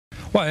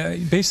Well,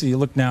 basically, you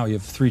look now, you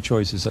have three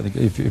choices. I think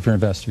if you're an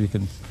investor, you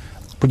can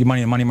put your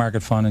money in a money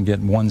market fund and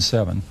get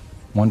 1.7,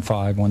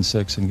 1.5,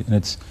 1.6, and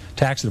it's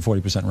taxed at a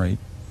 40% rate.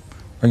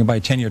 Or you can buy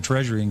a 10-year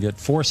treasury and get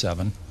 4.7,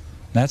 and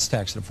that's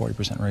taxed at a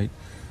 40% rate.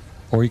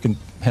 Or you can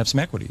have some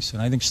equities.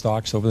 And I think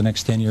stocks over the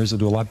next 10 years will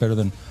do a lot better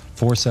than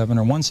 4.7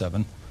 or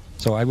 1.7.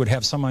 So I would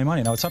have some of my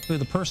money. Now, it's up to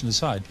the person to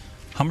decide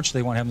how much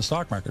they want to have in the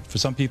stock market. For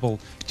some people,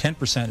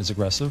 10% is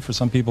aggressive. For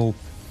some people,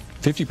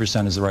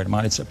 50% is the right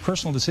amount. It's a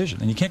personal decision.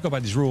 And you can't go by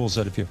these rules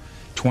that if you're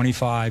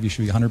 25, you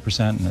should be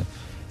 100%. And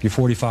if you're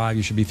 45,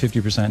 you should be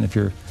 50%. And if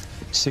you're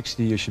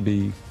 60, you should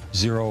be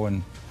 0.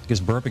 And I guess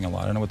burping a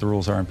lot. I don't know what the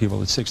rules are on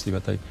people at 60,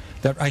 but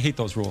I hate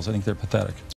those rules. I think they're pathetic.